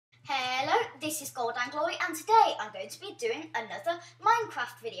this is GoldandGlory, and today I'm going to be doing another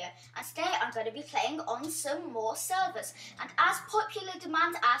Minecraft video. And today I'm going to be playing on some more servers. And as popular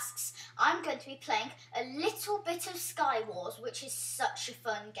demand asks, I'm going to be playing a little bit of Sky Wars, which is such a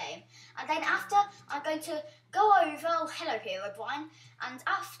fun game. And then after, I'm going to go over, oh hello Hero Brian, and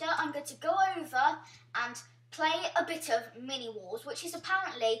after I'm going to go over and play a bit of Mini Wars, which is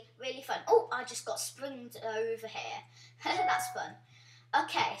apparently really fun. Oh, I just got springed over here. That's fun.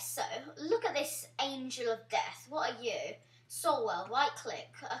 Okay, so look at this Angel of Death. What are you? Soul Well, right click.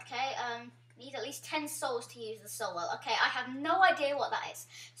 Okay, need at least 10 souls to use the Soul Well. Okay, I have no idea what that is.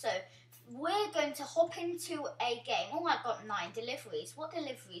 So we're going to hop into a game. Oh, I've got 9 deliveries. What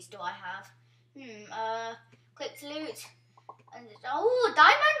deliveries do I have? Click to loot. And, oh,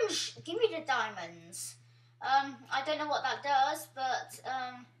 diamonds! Give me the diamonds. I don't know what that does, but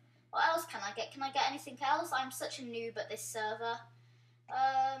what else can I get? Can I get anything else? I'm such a noob at this server.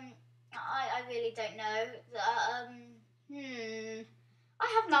 I really don't know.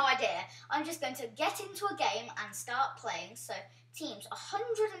 I have no idea. I'm just going to get into a game and start playing. So, teams,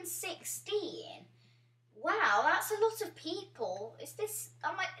 116. Wow, that's a lot of people. Is this,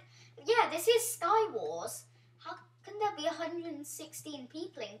 yeah, this is Sky Wars. How can there be 116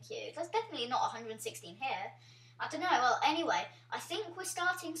 people in queue? There's definitely not 116 here. I don't know. Well, anyway, I think we're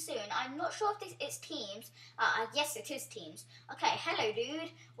starting soon. I'm not sure if it's teams. Yes, it is teams. Okay, hello,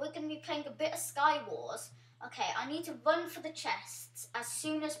 dude. We're going to be playing a bit of Sky Wars. Okay, I need to run for the chests as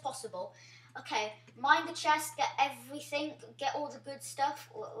soon as possible. Okay, mine the chest, get everything, get all the good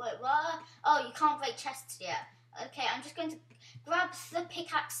stuff. Wait, what? Oh, you can't break chests yet. Okay, I'm just going to grab the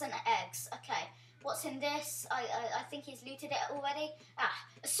pickaxe and eggs. Okay, what's in this? I think he's looted it already. Ah,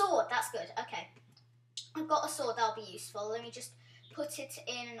 a sword. That's good. Okay. I've got a sword, that'll be useful. Let me just put it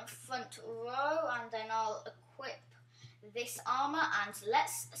in front row and then I'll equip this armour and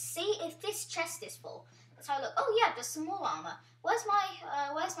let's see if this chest is full. Let's have a look. Oh yeah, there's some more armour. Where's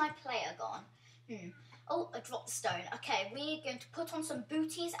my player gone? Oh, I dropped the stone. Okay, we're going to put on some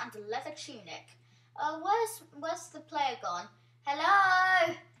booties and a leather tunic. Where's the player gone?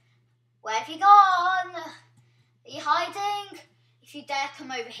 Hello? Where have you gone? Are you hiding? If you dare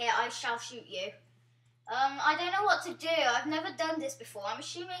come over here, I shall shoot you. I don't know what to do. I've never done this before. I'm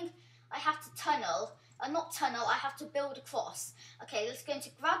assuming I have to tunnel. Not tunnel, I have to build across. Okay, let's going to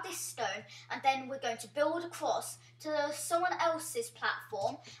grab this stone and then we're going to build across to someone else's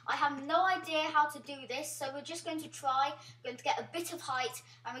platform. I have no idea how to do this, so we're just going to try. We're going to get a bit of height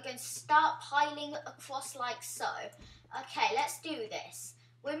and we're going to start piling across like so. Okay, let's do this.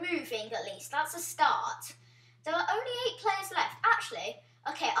 We're moving at least. That's a start. There are only 8 players left. Actually,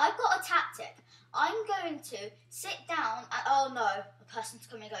 okay, I've got a tactic. I'm going to sit down and, oh no, a person's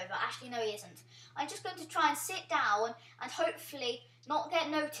coming over. Actually, no, he isn't. I'm just going to try and sit down and hopefully not get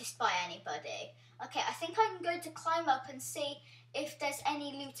noticed by anybody. Okay, I think I'm going to climb up and see if there's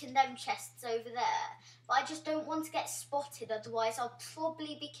any loot in them chests over there. But I just don't want to get spotted, otherwise I'll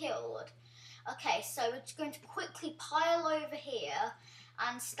probably be killed. Okay, so we're just going to quickly pile over here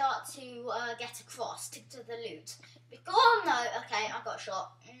and start to get across to the loot. Oh no, okay, I got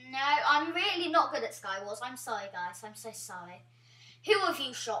shot. No, I'm really not good at Sky Wars. I'm sorry guys, I'm so sorry. Who of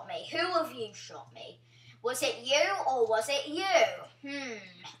you shot me? Who of you shot me? Was it you or was it you?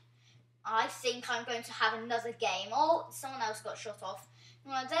 I think I'm going to have another game. Oh, someone else got shot off.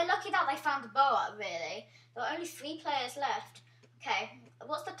 Well, they're lucky that they found the bow, really. There are only 3 players left. Okay,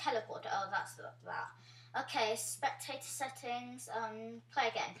 what's the teleporter? Oh, that's that. Okay, spectator settings, play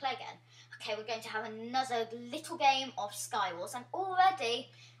again. Okay, we're going to have another little game of Sky Wars, and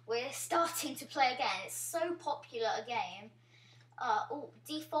already we're starting to play again. It's so popular a game. Oh,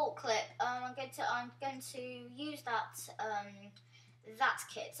 default clip. I'm going to use that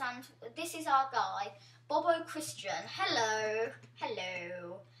kit, and this is our guy, Bobo Christian. Hello.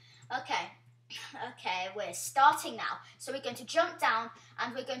 Okay, we're starting now. So we're going to jump down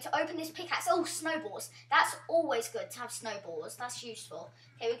and we're going to open this pickaxe. Oh, snowballs. That's always good to have snowballs. That's useful.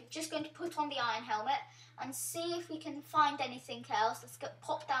 Okay, we're just going to put on the iron helmet and see if we can find anything else. Let's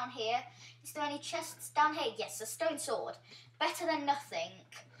pop down here. Is there any chests down here? Yes, a stone sword. Better than nothing.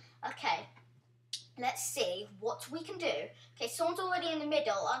 Okay, let's see what we can do. Okay, someone's already in the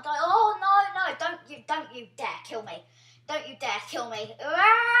middle. And oh, no, don't you dare kill me. Don't you dare kill me.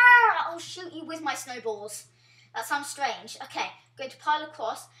 I'll shoot you with my snowballs. That sounds strange. Okay, I'm going to pile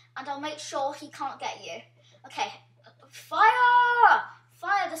across and I'll make sure he can't get you. Okay, fire!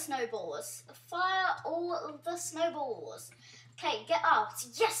 Fire the snowballs. Fire all the snowballs. Okay, get out.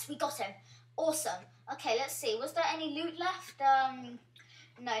 Yes, we got him. Awesome. Okay, let's see. Was there any loot left?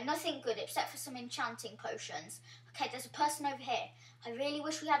 No, nothing good except for some enchanting potions. Okay, there's a person over here. I really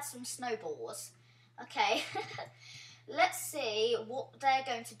wish we had some snowballs. Okay, let's see what they're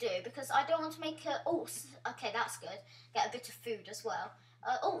going to do, because I don't want to make a... Oh, okay, that's good. Get a bit of food as well.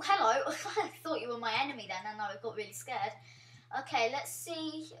 Oh, hello. I thought you were my enemy then, and I got really scared. Okay, let's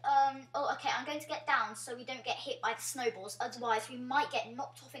see. Oh, okay, I'm going to get down so we don't get hit by the snowballs. Otherwise, we might get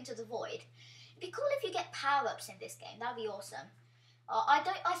knocked off into the void. It'd be cool if you get power-ups in this game. That'd be awesome. I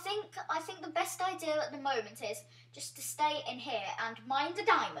think the best idea at the moment is just to stay in here and mine the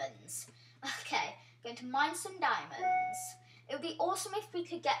diamonds. Okay, going to mine some diamonds. It would be awesome if we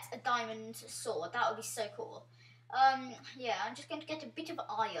could get a diamond sword. That would be so cool. Yeah, I'm just going to get a bit of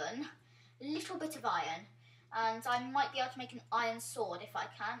iron, a little bit of iron, and I might be able to make an iron sword if I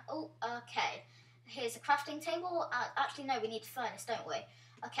can. Oh, okay. Here's a crafting table. Actually, no, we need a furnace, don't we?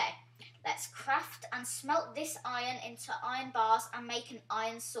 Okay, let's craft and smelt this iron into iron bars and make an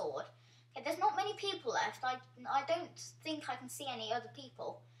iron sword. Okay, there's not many people left. I don't think I can see any other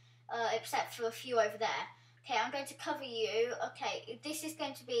people, except for a few over there. Okay, I'm going to cover you. Okay, this is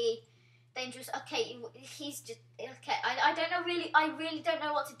going to be dangerous. Okay, he's just... Okay, I don't know really... I really don't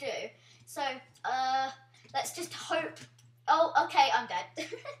know what to do. So, let's just hope... Oh, okay, I'm dead.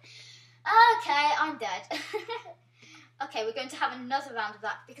 Okay, I'm dead. Okay, we're going to have another round of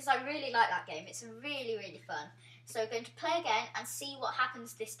that because I really like that game. It's really, really fun. So we're going to play again and see what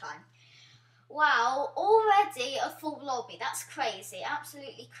happens this time. Wow, already a full lobby. That's crazy,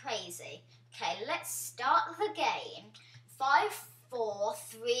 absolutely crazy. Okay, let's start the game. 5, 4,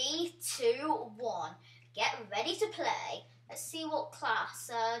 3, 2, 1. Get ready to play. Let's see what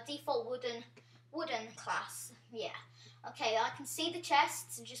class. Default wooden class. Yeah. Okay, I can see the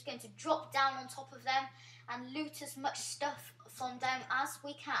chests. I'm just going to drop down on top of them and loot as much stuff from them as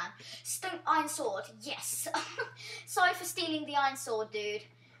we can. Stone iron sword, yes. Sorry for stealing the iron sword, dude.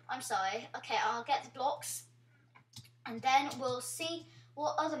 I'm sorry. Okay, I'll get the blocks and then we'll see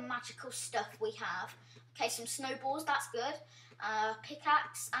what other magical stuff we have. Okay, some snowballs, that's good.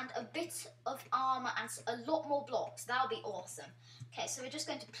 Pickaxe and a bit of armor and a lot more blocks. That'll be awesome. Okay, so we're just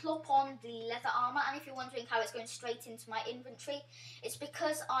going to plop on the leather armor, and if you're wondering how it's going straight into my inventory, it's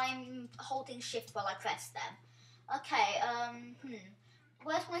because I'm holding shift while I press them. Okay,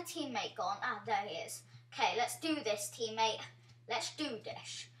 where's my teammate gone? Ah, there he is. Okay, let's do this, teammate. Let's do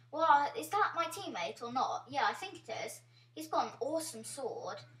this. Well, is that my teammate or not? Yeah, I think it is. He's got an awesome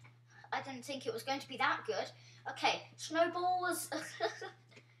sword. I didn't think it was going to be that good. Okay, snowballs.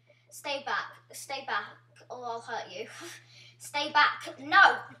 Stay back, or I'll hurt you. Stay back.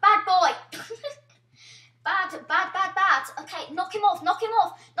 No, bad boy. Bad. Okay, knock him off.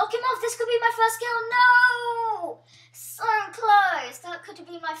 This could be my first kill. No! So close. That could have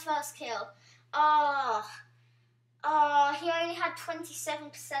been my first kill. He only had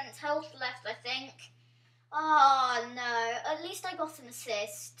 27% health left, I think. Oh, no. At least I got an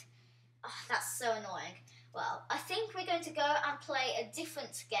assist. Oh, that's so annoying. Well, I think we're going to go and play a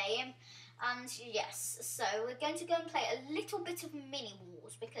different game. And yes, so we're going to go and play a little bit of Mini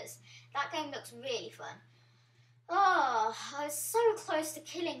Wars because that game looks really fun. Oh, I was so close to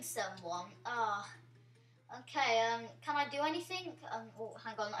killing someone. Okay, can I do anything? Oh,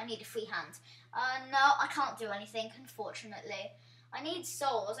 hang on, I need a free hand. No, I can't do anything, unfortunately. I need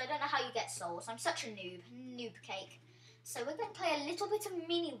souls. I don't know how you get souls. I'm such a noob cake. So we're going to play a little bit of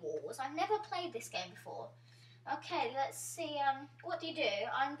Mini Wars. I've never played this game before. Okay, let's see, what do you do?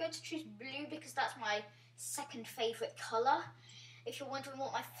 I'm going to choose blue because that's my second favourite colour. If you're wondering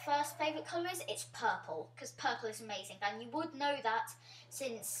what my first favourite colour is, it's purple, because purple is amazing, and you would know that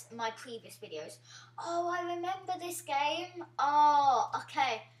since my previous videos. Oh, I remember this game. Oh,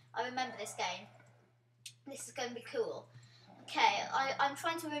 okay, I remember this game. This is going to be cool. Okay, I'm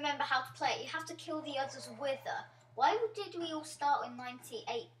trying to remember how to play it. You have to kill the others with her. Why did we all start with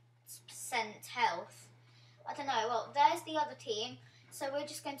 98% health? I don't know. Well, there's the other team. So we're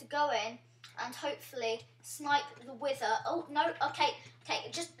just going to go in and hopefully snipe the wither. Oh, no. Okay.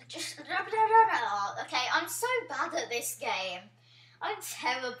 Just. Okay, I'm so bad at this game. I'm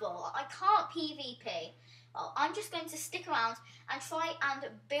terrible. I can't PvP. Well, I'm just going to stick around and try and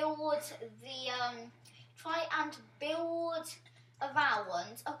build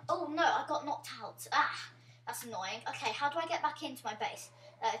around. Oh, no. I got knocked out. Ah, that's annoying. Okay, how do I get back into my base?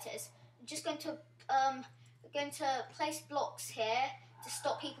 There it is. I'm just going to place blocks here to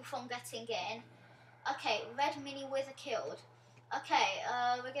stop people from getting in. Okay, red mini wither killed. Okay,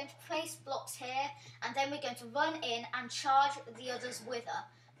 we're going to place blocks here, and then we're going to run in and charge the others wither.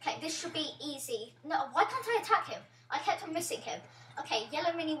 Okay, this should be easy. No, why can't I attack him? I kept on missing him. Okay,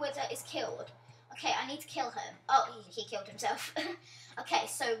 yellow mini wither is killed. Okay, I need to kill him. Oh, he killed himself. Okay,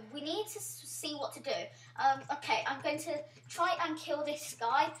 so we need to see what to do. Okay, I'm going to try and kill this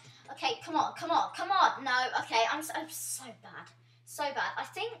guy. Okay, come on, come on, come on. No, okay, I'm so bad. So bad. I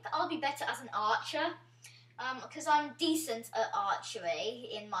think I'll be better as an archer. Because I'm decent at archery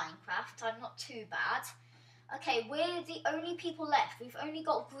in Minecraft. I'm not too bad. Okay, we're the only people left. We've only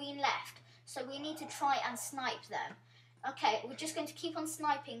got green left. So we need to try and snipe them. Okay, we're just going to keep on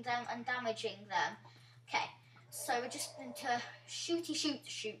sniping them and damaging them. Okay, so we're just going to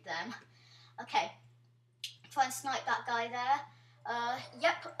shoot them. Okay, try and snipe that guy there.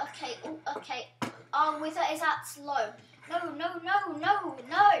 Yep, okay, ooh, okay. Our wither is at low. No, no, no, no,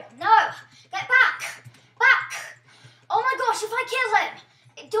 no, no. Get back, back. Oh my gosh, if I kill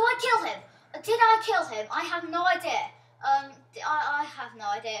him. Do I kill him? Did I kill him? I have no idea. I have no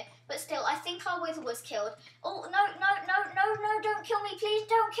idea. But still, I think our wither was killed. Oh, no, no, no, no, no, don't kill me, please,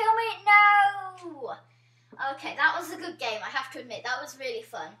 don't kill me, no! Okay, that was a good game, I have to admit, that was really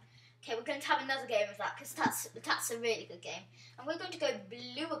fun. Okay, we're going to have another game of that, because that's a really good game. And we're going to go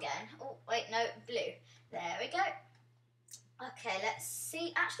blue again. Oh, wait, no, blue. There we go. Okay, let's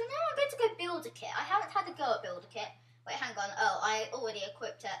see. Actually, no, I'm going to go build a kit. I haven't had a go at build a kit. Wait, hang on. Oh, I already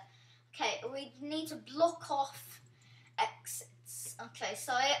equipped it. Okay, we need to block off exits. Okay,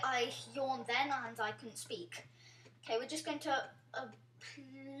 sorry, I yawned then and I couldn't speak. Okay, we're just going to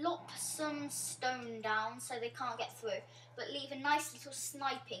plop some stone down so they can't get through, but leave a nice little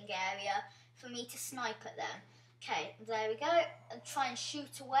sniping area for me to snipe at them. Okay, there we go. And try and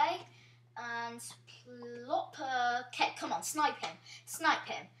shoot away and plop. Okay, come on, snipe him, snipe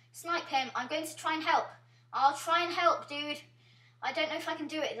him, snipe him. I'm going to try and help. I'll try and help, dude. I don't know if I can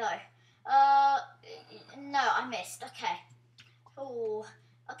do it though. No, I missed. Okay. Oh,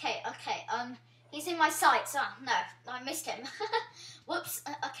 okay, okay. He's in my sights. Ah, no, I missed him. Whoops.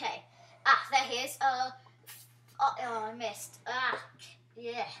 Okay. Ah, there he is. Oh, I missed. Ah,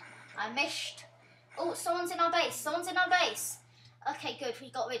 yeah, I missed. Oh, someone's in our base. Someone's in our base. Okay, good.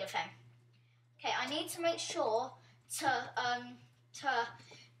 We got rid of him. Okay, I need to make sure to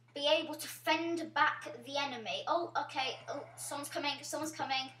be able to fend back the enemy. Oh, okay. Oh, someone's coming. Someone's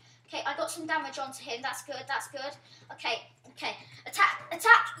coming. Okay, I got some damage onto him. That's good. That's good. Okay. Okay. Attack!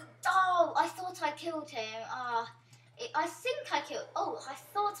 Attack! Oh, I thought I killed him. I think I killed. Oh, I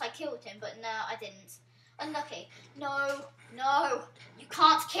thought I killed him, but no, I didn't. Unlucky. No, no, you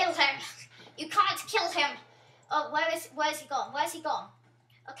can't kill him. You can't kill him. Oh, where's he gone? Where's he gone?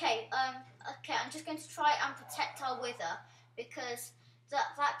 Okay. Okay. I'm just going to try and protect our wither because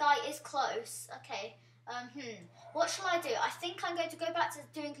that guy is close. Okay. What shall I do? I think I'm going to go back to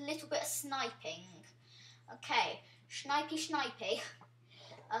doing a little bit of sniping. Okay, snipey, snipey.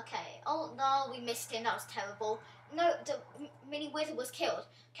 Okay, oh no, we missed him, that was terrible. No, the mini wither was killed.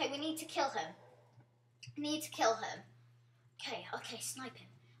 Okay, we need to kill him. Need to kill him. Okay, okay, snipe him.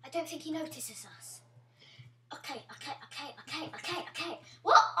 I don't think he notices us. Okay, okay, okay, okay, okay, okay.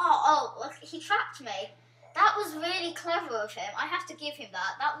 What? Oh, he trapped me. That was really clever of him. I have to give him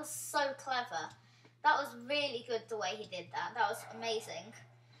that. That was so clever. That was really good the way he did that. That was amazing.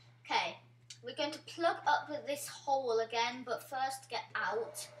 Okay, we're going to plug up this hole again, but first get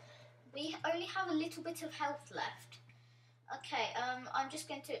out. We only have a little bit of health left. Okay, I'm just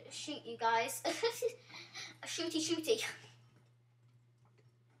going to shoot you guys. Shooty, shooty.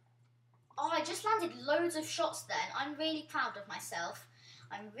 Oh, I just landed loads of shots then. I'm really proud of myself.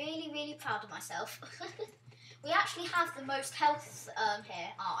 I'm really, really proud of myself. We actually have the most health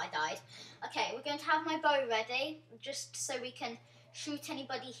here. Oh, I died. Okay, we're going to have my bow ready, just so we can shoot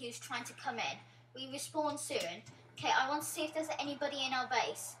anybody who's trying to come in. We respawn soon. Okay, I want to see if there's anybody in our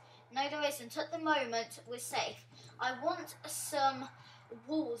base. No, there isn't. At the moment, we're safe. I want some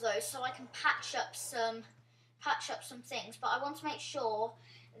wool, though, so I can patch up some things. But I want to make sure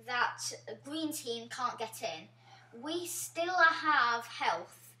that green team can't get in. We still have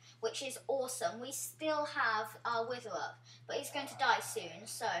health, which is awesome. We still have our wither up, but he's going to die soon,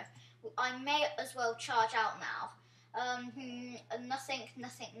 so I may as well charge out now. Nothing,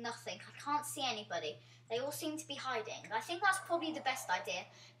 nothing, nothing. I can't see anybody. They all seem to be hiding. I think that's probably the best idea,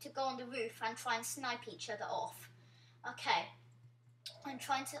 to go on the roof and try and snipe each other off. Okay. I'm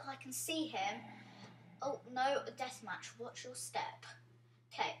trying to, I can see him. Oh, no, deathmatch. Watch your step.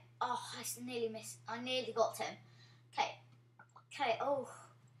 Okay. Oh, I nearly missed. I nearly got him. Okay. Okay, oh.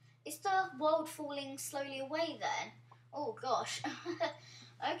 Is the world falling slowly away then? Oh gosh.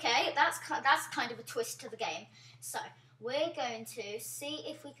 Okay, that's kind of a twist to the game. So, we're going to see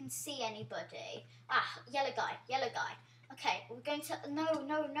if we can see anybody. Ah, yellow guy, yellow guy. Okay, we're going to, no.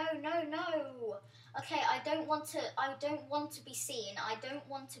 Okay, I don't want to be seen. I don't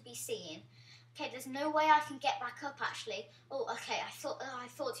want to be seen. Okay, there's no way I can get back up actually. Oh, okay, I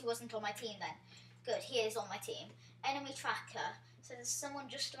thought he wasn't on my team then. Good, he is on my team. Enemy tracker. So there's someone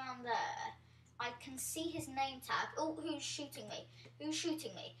just around there. I can see his name tag. Oh, who's shooting me? Who's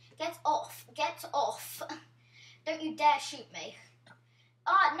shooting me? Get off! Get off! Don't you dare shoot me.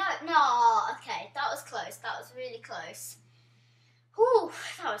 Ah, no. Okay, that was close. That was really close. Whew,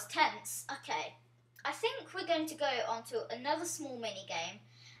 that was tense. Okay, I think we're going to go on to another small mini game,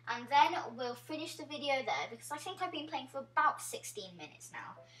 and then we'll finish the video there because I think I've been playing for about 16 minutes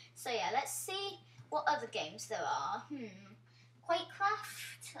now. So yeah, let's see what other games there are.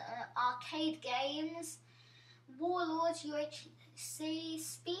 Quakecraft, arcade games, Warlords, UHC,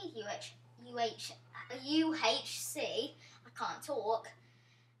 Speed, UHC, I can't talk,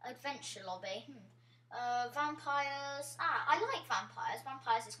 Adventure Lobby, Vampires, I like Vampires,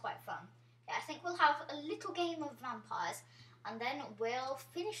 Vampires is quite fun. Yeah, I think we'll have a little game of Vampires and then we'll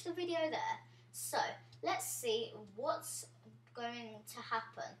finish the video there. So, let's see what's going to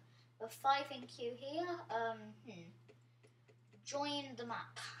happen. We're 5 in queue here, join the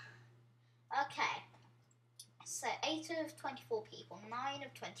map. Okay, so 8 of 24 people, 9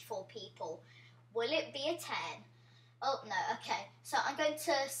 of 24 people. Will it be a 10? Oh no, okay. So I'm going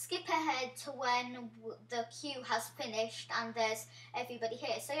to skip ahead to when the queue has finished and there's everybody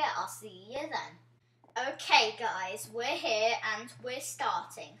here. So yeah, I'll see you then. Okay guys, we're here and we're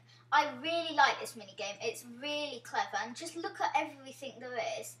starting. I really like this minigame. It's really clever and just look at everything there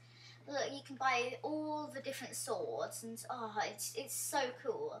is. Look, you can buy all the different swords and it's so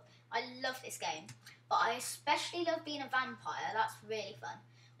cool. I love this game, but I especially love being a vampire. That's really fun.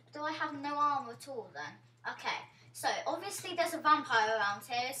 Do I have no armor at all then? Okay, so obviously there's a vampire around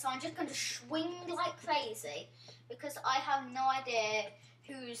here, so I'm just going to swing like crazy because I have no idea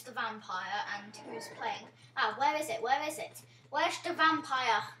who's the vampire and who's playing. Ah, where is it? Where is it? Where's the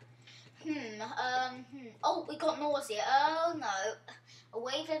vampire? Oh, we got nausea. Oh no. A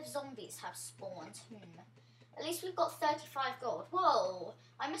wave of zombies have spawned. At least we've got 35 gold. Whoa,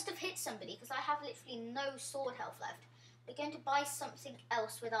 I must have hit somebody because I have literally no sword health left. We're going to buy something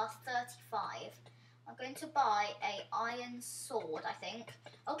else with our 35. I'm going to buy a iron sword, I think.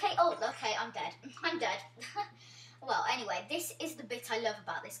 Okay, okay, I'm dead. I'm dead. Well, anyway, this is the bit I love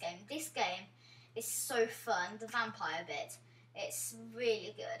about this game. This game is so fun, the vampire bit. It's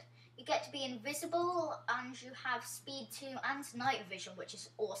really good. You get to be invisible and you have speed 2 and night vision, which is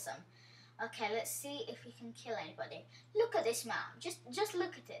awesome. Okay, let's see if we can kill anybody. Look at this map. Just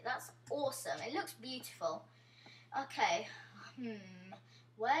look at it. That's awesome. It looks beautiful. Okay.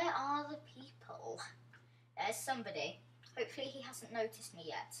 Where are the people? There's somebody. Hopefully he hasn't noticed me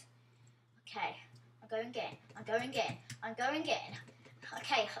yet. Okay. I'm going in. I'm going in. I'm going in.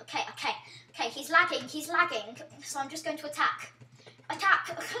 Okay. Okay, he's lagging. He's lagging. So I'm just going to attack.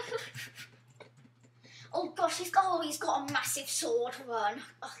 Attack! Oh gosh, he's got a massive sword. Run.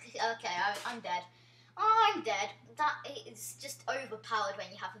 Okay, I'm dead. I'm dead. That is just overpowered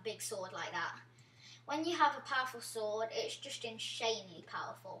when you have a big sword like that. When you have a powerful sword, it's just insanely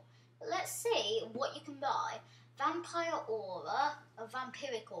powerful. But let's see what you can buy. Vampire aura, a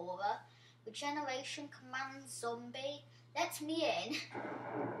vampiric aura, regeneration, command zombie. Let me in.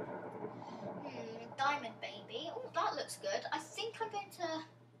 Diamond baby. Oh, that looks good. I think I'm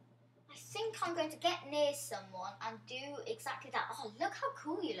going to get near someone and do exactly that. Oh, look how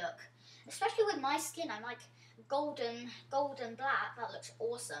cool you look. Especially with my skin, I'm like golden black. That looks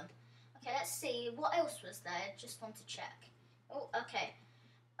awesome. Okay, let's see. What else was there? Just want to check. Oh, okay.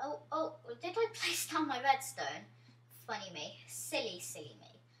 Oh, did I place down my redstone? Funny me. Silly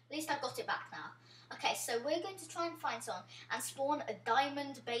me. At least I've got it back now. Okay, so we're going to try and find someone and spawn a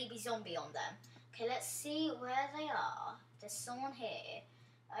diamond baby zombie on them. Okay, let's see where they are. There's someone here.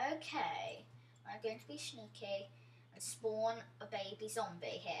 Okay, I'm going to be sneaky and spawn a baby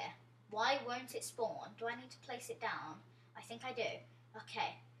zombie here. Why won't it spawn? Do I need to place it down? I think I do.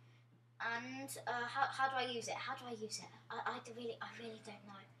 Okay. And how do I use it? How do I use it? I really don't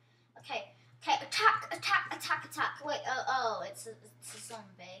know. Okay, attack. Wait, oh, it's a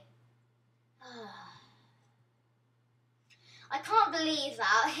zombie. I can't believe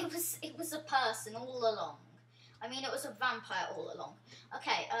that. It was a person all along. I mean, it was a vampire all along.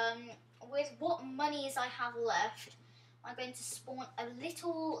 Okay, with what monies I have left, I'm going to spawn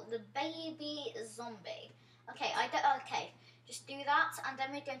the baby zombie. Okay, okay, just do that, and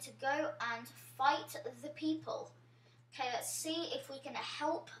then we're going to go and fight the people. Okay, let's see if we can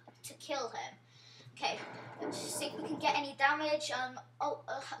help to kill him. Okay, let's see if we can get any damage.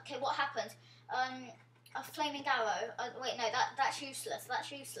 Okay, what happened? A flaming arrow. Wait, no, that's useless.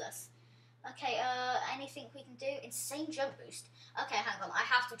 That's useless. Okay, anything we can do? Insane jump boost. Okay, hang on, I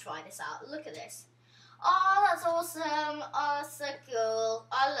have to try this out. Look at this. Oh, that's awesome. Oh, so cool.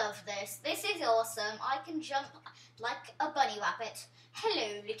 I love this. This is awesome. I can jump like a bunny rabbit.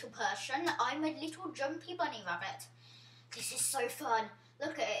 Hello, little person. I'm a little jumpy bunny rabbit. This is so fun.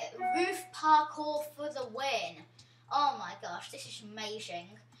 Look at it. Roof parkour for the win. Oh my gosh, this is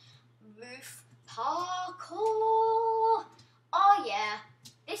amazing. Roof parkour. Oh yeah.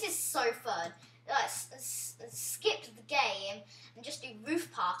 This is so fun. Let's skip the game and just do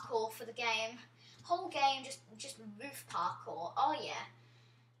roof parkour for the game. Whole game, just roof parkour. Oh yeah.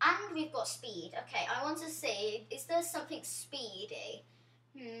 And we've got speed. Okay, I want to see, is there something speedy?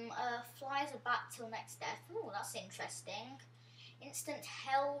 Flies are back till next death. Oh, that's interesting. Instant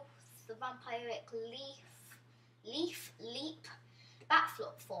health, the vampiric leap,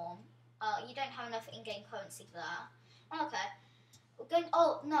 backflip form. You don't have enough in-game currency for that. Okay. We're going,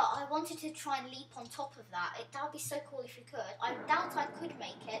 oh no, I wanted to try and leap on top of that. That would be so cool if you could. I doubt I could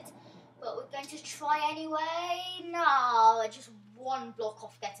make it, but we're going to try anyway. No, just one block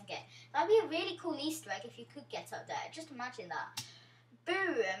off getting it. That'd be a really cool Easter egg if you could get up there. Just imagine that.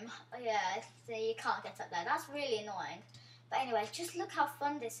 Boom. Oh, yeah, so you can't get up there. That's really annoying. But anyway, just look how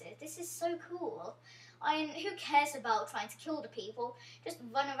fun this is. This is so cool. I mean, who cares about trying to kill the people? Just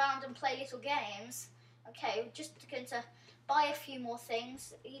run around and play little games. Okay, we're just going to buy a few more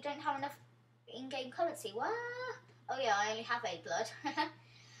things. You don't have enough in-game currency. What? Oh yeah, I only have 8 blood.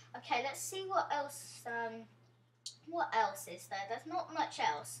 Okay, let's see what else. What else is there? There's not much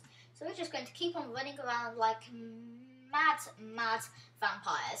else. So we're just going to keep on running around like mad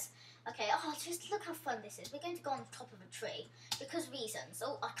vampires. Okay, oh, just look how fun this is. We're going to go on the top of a tree because reasons.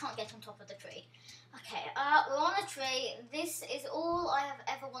 Oh, I can't get on top of the tree. Okay, we're on a tree. This is all I have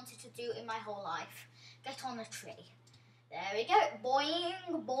ever wanted to do in my whole life. Get on a tree. There we go.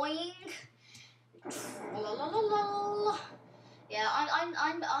 Boing, boing. La la la la. Yeah,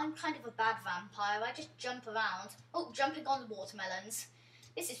 I'm kind of a bad vampire. I just jump around. Oh, jumping on the watermelons.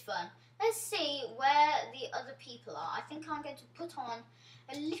 This is fun. Let's see where the other people are. I think I'm going to put on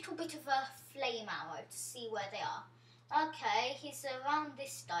a little bit of a flame arrow to see where they are. Okay, he's around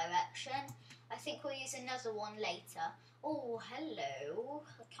this direction. I think we'll use another one later. Oh, hello.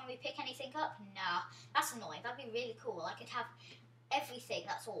 Can we pick anything up? Nah, that's annoying. That'd be really cool. I could have everything.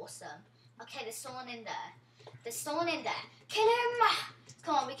 That's awesome. Okay, there's someone in there. There's someone in there. Kill him!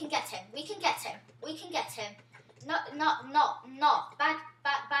 Come on, we can get him. We can get him. We can get him. No.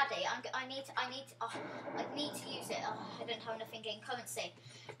 Baddie. I need to use it. Oh, I don't have enough in-game currency.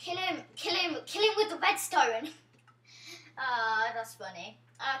 Kill him with the redstone. That's funny.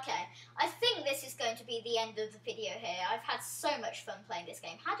 Okay, I think this is going to be the end of the video here. I've had so much fun playing this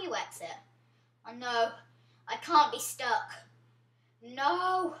game. How do you exit? Oh no, I can't be stuck.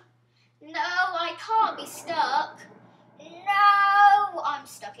 No, I can't be stuck. No, I'm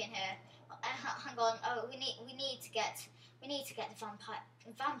stuck in here. Hang on. Oh, we need to get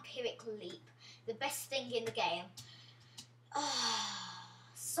the vampiric leap, the best thing in the game.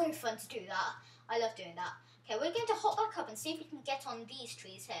 So fun to do that. I love doing that. Okay, we're going to hop back up and see if we can get on these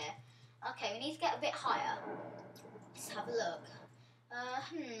trees here. Okay, we need to get a bit higher. Let's have a look.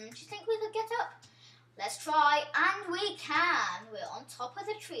 Do you think we could get up? Let's try, and we can. We're on top of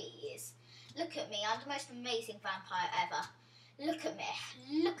the trees. Look at me, I'm the most amazing vampire ever. Look at me,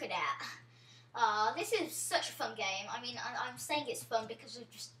 look at that. This is such a fun game. I mean, I'm saying it's fun because of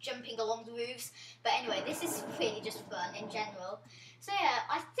just jumping along the roofs. But anyway, this is really just fun in general. So yeah,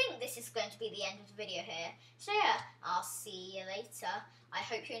 I think this is going to be the end of the video here. So yeah, I'll see you later. I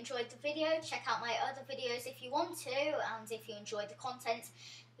hope you enjoyed the video. Check out my other videos if you want to. And if you enjoyed the content,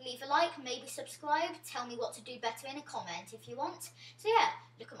 leave a like, maybe subscribe. Tell me what to do better in a comment if you want. So yeah,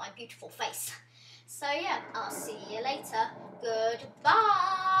 look at my beautiful face. So yeah, I'll see you later.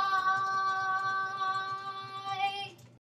 Goodbye.